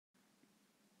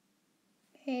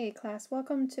Hey class,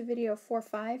 welcome to video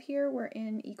 4.5 here. We're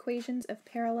in equations of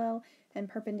parallel and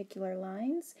perpendicular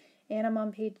lines, and I'm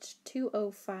on page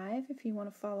 205 if you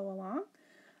want to follow along.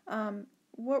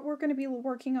 What we're going to be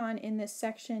working on in this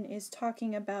section is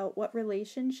talking about what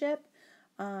relationship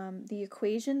the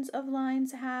equations of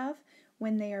lines have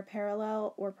when they are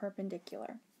parallel or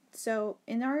perpendicular. So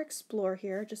in our explore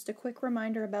here, just a quick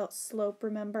reminder about slope.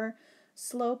 Remember,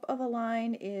 slope of a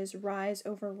line is rise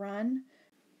over run.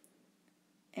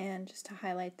 And just to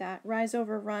highlight that, rise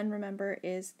over run, remember,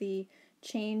 is the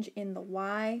change in the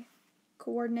y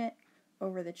coordinate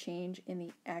over the change in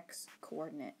the x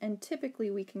coordinate. And typically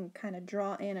we can kind of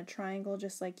draw in a triangle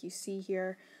just like you see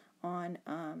here on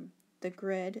the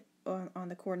grid on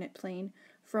the coordinate plane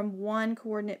from one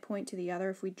coordinate point to the other.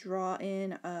 If we draw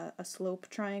in a slope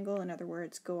triangle, in other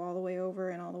words, go all the way over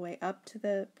and all the way up to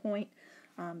the point,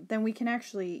 then we can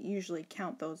actually usually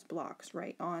count those blocks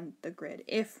right on the grid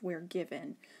if we're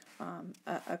given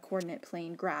a coordinate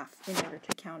plane graph in order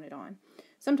to count it on.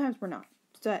 Sometimes we're not,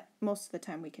 but most of the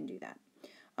time we can do that.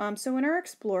 So in our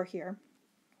explore here,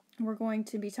 we're going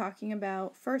to be talking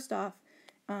about, first off,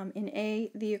 in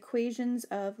A, the equations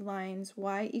of lines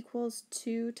y equals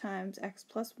 2 times x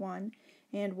plus 1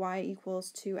 and y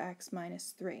equals 2x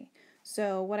minus 3.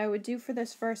 So what I would do for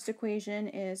this first equation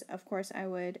is, of course, I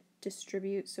would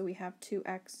distribute, so we have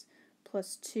 2x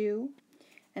plus 2.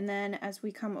 And then as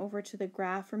we come over to the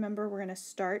graph, remember we're going to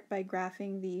start by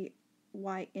graphing the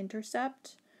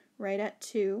y-intercept right at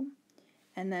 2.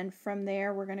 And then from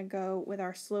there we're going to go with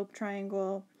our slope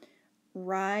triangle,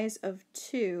 rise of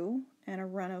 2 and a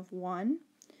run of 1.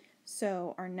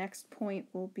 So our next point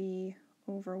will be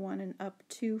over 1 and up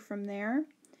 2 from there.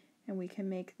 And we can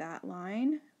make that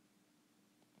line.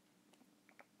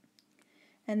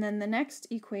 And then the next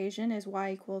equation is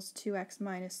y equals 2x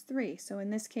minus 3. So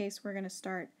in this case, we're going to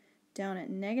start down at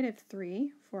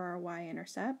 -3 for our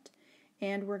y-intercept.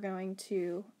 And we're going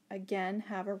to, again,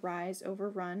 have a rise over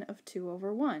run of 2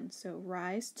 over 1. So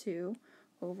rise 2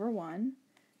 over 1.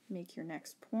 Make your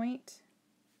next point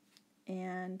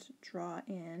and draw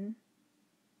in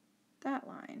that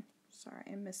line. Sorry,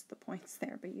 I missed the points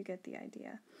there, but you get the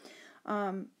idea.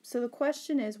 So the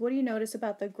question is, what do you notice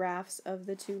about the graphs of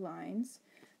the two lines?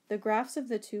 The graphs of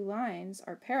the two lines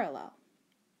are parallel.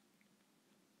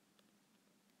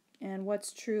 And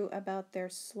what's true about their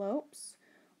slopes?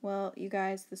 Well, you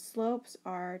guys, the slopes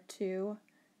are 2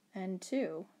 and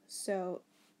 2. So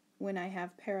when I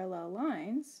have parallel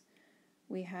lines,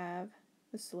 we have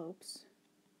the slopes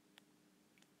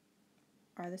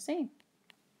are the same.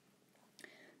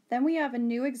 Then we have a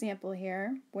new example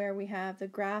here where we have the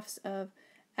graphs of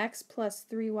x plus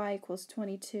 3y equals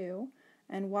 22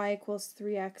 and y equals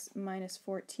 3x minus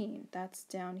 14. That's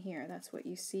down here. That's what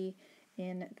you see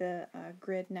in the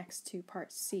grid next to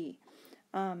part C.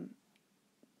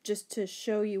 Just to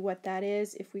show you what that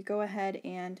is, if we go ahead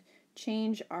and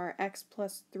change our x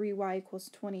plus 3y equals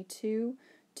 22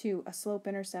 to a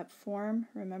slope-intercept form,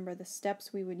 remember the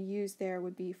steps we would use there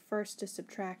would be first to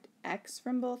subtract x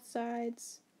from both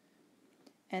sides,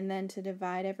 and then to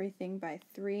divide everything by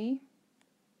 3.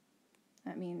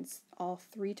 That means all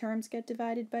three terms get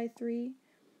divided by 3.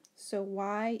 So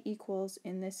y equals,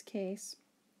 in this case,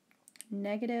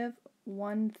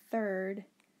 -1/3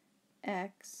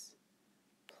 x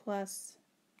plus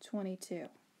 22.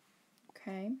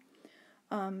 Okay?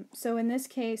 So in this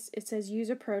case, it says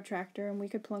use a protractor, and we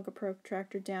could plunk a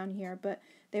protractor down here, but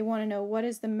they want to know what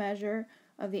is the measure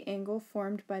of the angle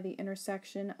formed by the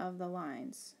intersection of the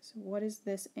lines. So what is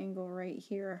this angle right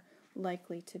here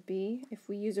likely to be? If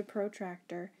we use a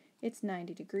protractor, it's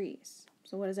 90 degrees.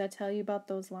 So what does that tell you about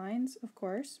those lines? Of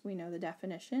course, we know the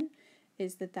definition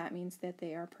is that means that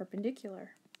they are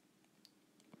perpendicular.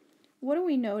 What do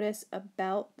we notice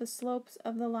about the slopes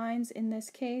of the lines in this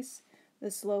case?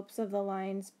 The slopes of the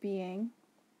lines being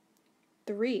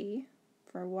 3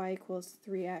 for y equals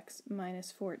 3x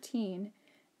minus 14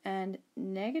 and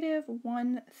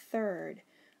 -1/3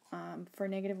 for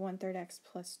 -1/3 x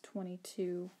plus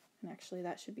 22, and actually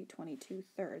that should be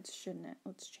 22/3, shouldn't it?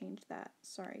 Let's change that.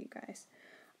 Sorry, you guys.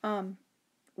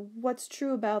 What's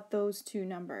true about those two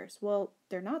numbers? Well,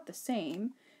 they're not the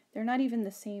same. They're not even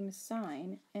the same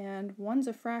sign, and one's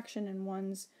a fraction and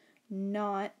one's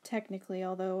not technically,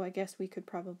 although I guess we could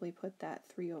probably put that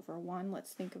 3 over 1.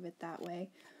 Let's think of it that way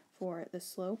for the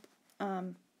slope.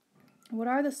 What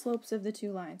are the slopes of the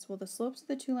two lines? Well, the slopes of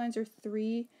the two lines are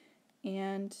 3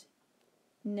 and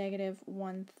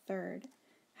 -1/3.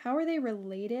 How are they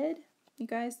related? You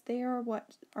guys, they are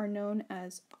what are known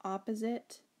as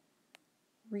opposite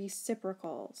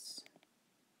reciprocals.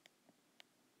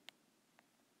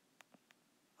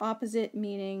 opposite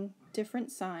meaning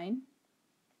different sign,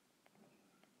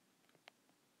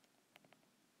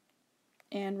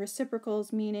 and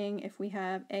reciprocals meaning if we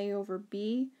have a over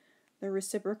b, the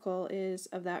reciprocal is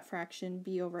of that fraction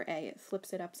b over a. It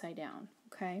flips it upside down,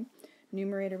 okay?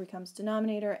 Numerator becomes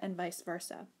denominator and vice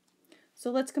versa.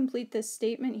 So let's complete this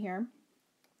statement here.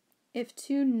 If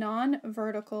two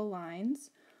non-vertical lines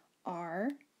are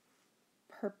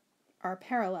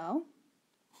parallel,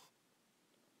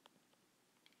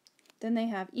 then they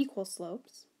have equal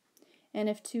slopes. And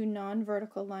if two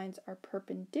non-vertical lines are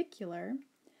perpendicular,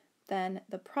 then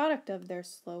the product of their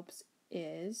slopes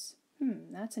is,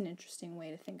 that's an interesting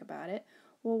way to think about it.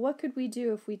 Well, what could we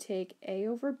do if we take a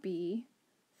over b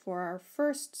for our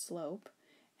first slope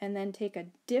and then take a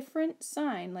different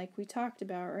sign like we talked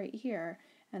about right here,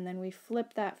 and then we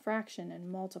flip that fraction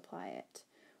and multiply it?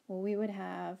 Well, we would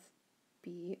have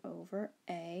b over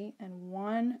a, and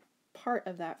one part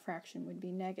of that fraction would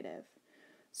be negative.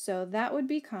 So that would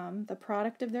become, the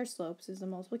product of their slopes is the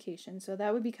multiplication, so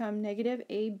that would become negative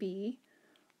ab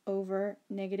over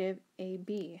negative ab.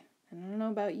 And I don't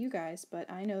know about you guys, but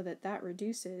I know that that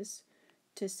reduces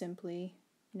to simply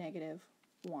negative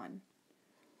 1.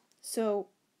 So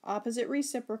opposite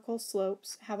reciprocal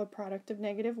slopes have a product of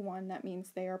negative 1. That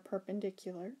means they are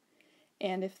perpendicular.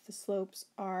 And if the slopes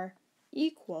are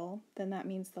equal, then that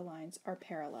means the lines are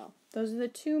parallel. Those are the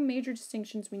two major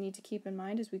distinctions we need to keep in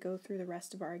mind as we go through the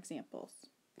rest of our examples.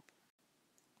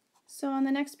 So on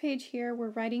the next page here, we're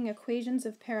writing equations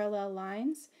of parallel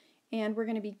lines, and we're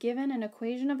going to be given an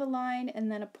equation of a line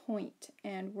and then a point,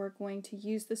 and we're going to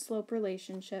use the slope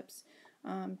relationships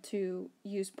to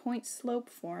use point-slope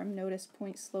form. Notice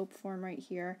point-slope form right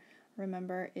here,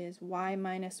 remember, is y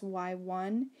minus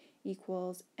y1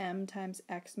 equals m times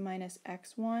x minus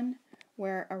x1,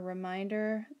 where a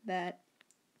reminder that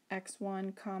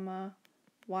x1 comma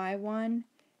y1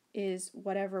 is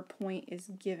whatever point is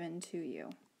given to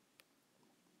you.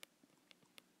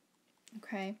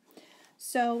 Okay,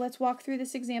 so let's walk through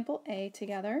this example A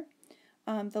together.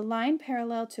 The line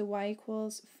parallel to y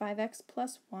equals 5x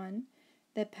plus 1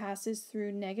 that passes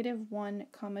through negative 1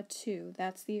 comma 2,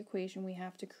 that's the equation we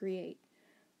have to create.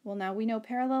 Well, now we know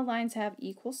parallel lines have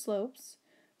equal slopes,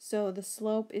 so the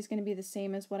slope is going to be the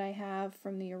same as what I have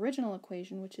from the original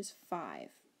equation, which is 5.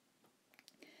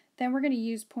 Then we're going to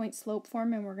use point-slope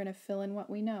form, and we're going to fill in what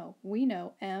we know. We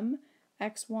know m,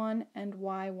 x1, and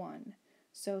y1.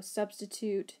 So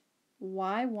substitute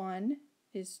y1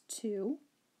 is 2,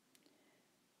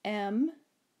 m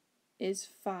is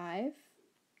 5,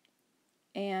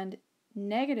 and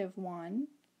negative 1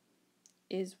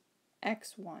 is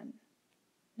x1.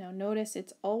 Now notice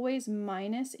it's always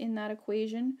minus in that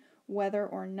equation whether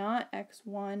or not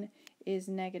x1 is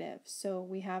negative. So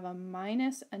we have a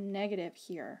minus a negative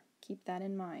here. Keep that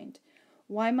in mind.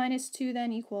 Y minus 2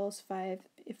 then equals 5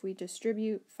 if we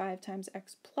distribute 5 times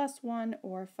x plus 1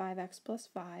 or 5x plus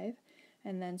 5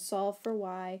 and then solve for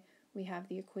y. We have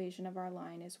the equation of our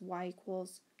line is y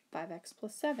equals 5x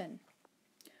plus 7.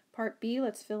 Part B,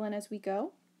 let's fill in as we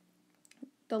go.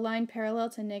 The line parallel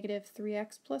to negative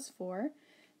 3x plus 4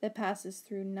 that passes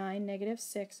through 9, negative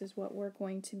 6 is what we're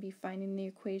going to be finding the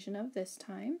equation of this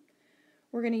time.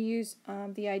 We're going to use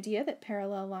the idea that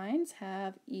parallel lines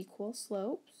have equal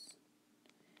slopes.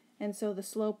 And so the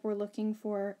slope we're looking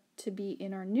for to be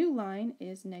in our new line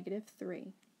is negative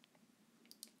 3.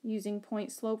 Using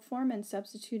point slope form and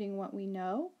substituting what we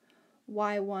know,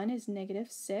 y1 is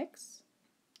negative 6,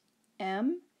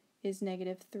 m is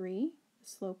negative 3, the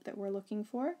slope that we're looking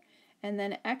for, and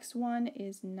then x1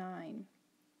 is 9.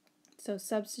 So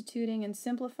substituting and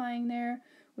simplifying there,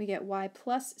 we get y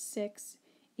plus 6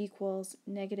 equals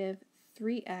negative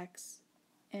 3x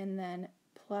and then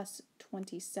plus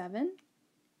 27.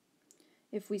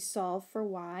 If we solve for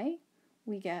y,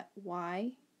 we get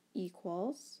y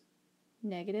equals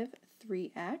negative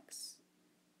 3x,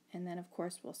 and then of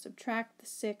course we'll subtract the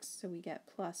 6, so we get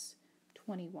plus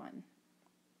 21.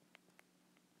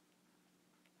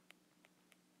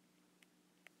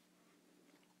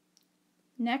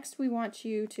 Next, we want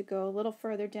you to go a little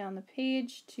further down the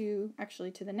page to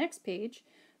the next page,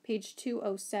 page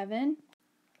 207,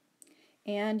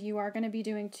 and you are going to be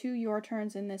doing 2 your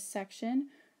turns in this section,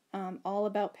 all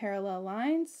about parallel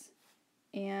lines,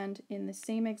 and in the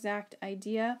same exact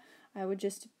idea, I would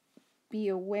just be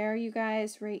aware, you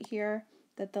guys, right here,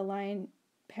 that the line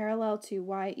parallel to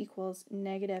y equals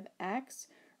negative x,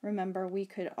 remember we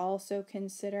could also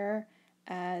consider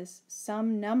as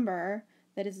some number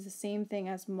that is the same thing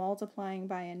as multiplying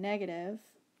by a negative,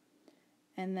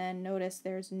 and then notice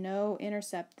there's no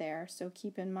intercept there, so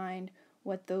keep in mind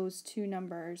what those two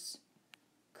numbers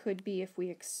could be if we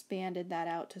expanded that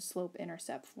out to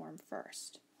slope-intercept form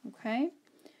first. Okay?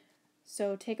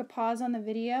 So take a pause on the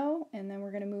video, and then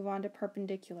we're going to move on to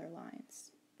perpendicular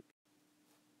lines.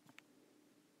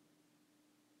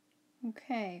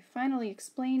 Okay, finally,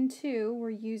 explain 2,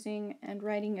 we're using and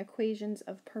writing equations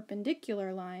of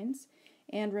perpendicular lines.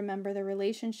 And remember, the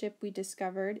relationship we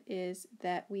discovered is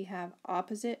that we have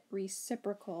opposite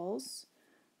reciprocals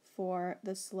for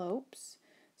the slopes.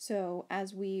 So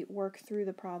as we work through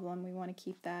the problem, we want to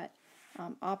keep that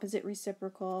opposite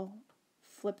reciprocal,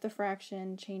 flip the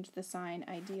fraction, change the sign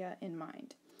idea in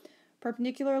mind.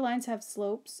 Perpendicular lines have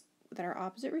slopes that are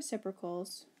opposite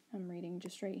reciprocals. I'm reading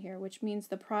just right here, which means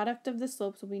the product of the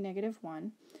slopes will be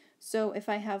 -1. So if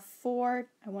I have 4,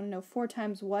 I want to know 4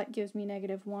 times what gives me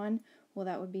 -1. Well,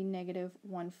 that would be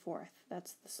 -1/4.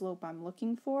 That's the slope I'm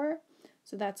looking for.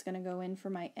 So that's going to go in for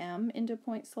my m into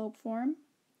point slope form.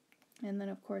 And then,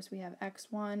 of course, we have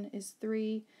x1 is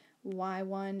 3,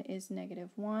 y1 is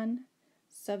 -1.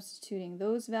 Substituting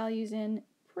those values in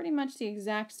pretty much the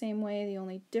exact same way. The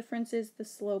only difference is the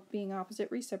slope being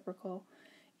opposite reciprocal.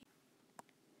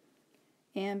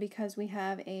 And because we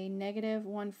have a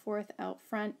 -1/4 out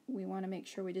front, we want to make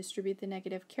sure we distribute the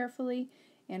negative carefully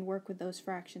and work with those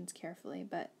fractions carefully.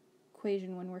 But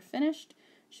equation when we're finished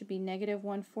should be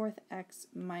 -1/4 x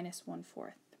minus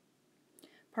 1/4.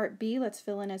 Part B, let's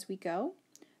fill in as we go.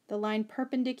 The line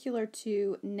perpendicular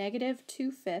to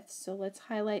 -2/5, so let's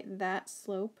highlight that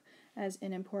slope as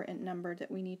an important number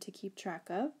that we need to keep track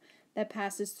of. That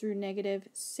passes through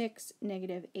 -6,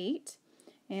 -8.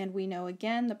 And we know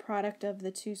again the product of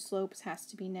the two slopes has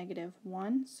to be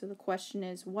 -1. So the question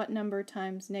is, what number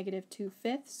times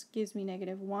 -2/5 gives me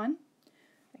 -1?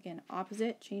 Again,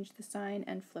 opposite, change the sign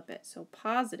and flip it. So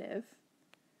positive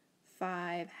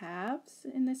 5/2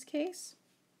 in this case.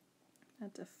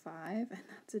 That's a 5 and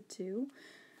that's a 2.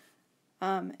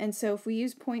 And so if we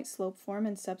use point slope form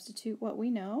and substitute what we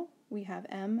know, we have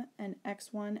m and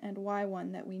x1 and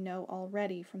y1 that we know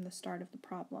already from the start of the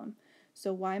problem.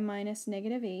 So y minus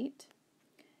 -8,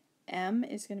 m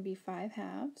is going to be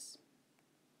 5/2,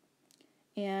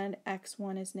 and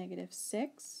x1 is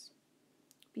 -6.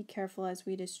 Be careful as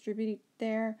we distribute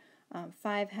there.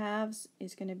 5/2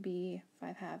 is going to be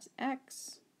 5/2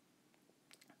 x,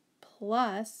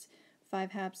 plus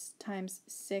 5/2 times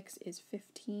 6 is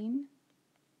 15.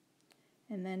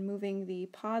 And then moving the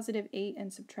 +8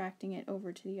 and subtracting it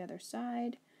over to the other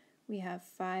side, we have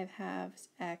 5/2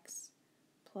 x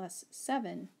plus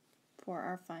 7 for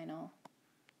our final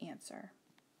answer.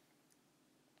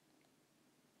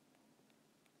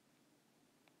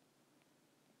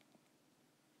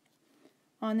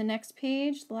 On the next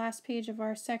page, the last page of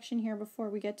our section here before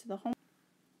we get to the home,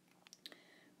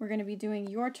 we're going to be doing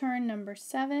your turn number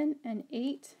 7 and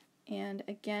 8. And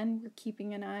again, we're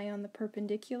keeping an eye on the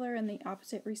perpendicular and the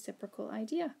opposite reciprocal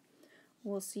idea.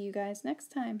 We'll see you guys next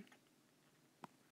time.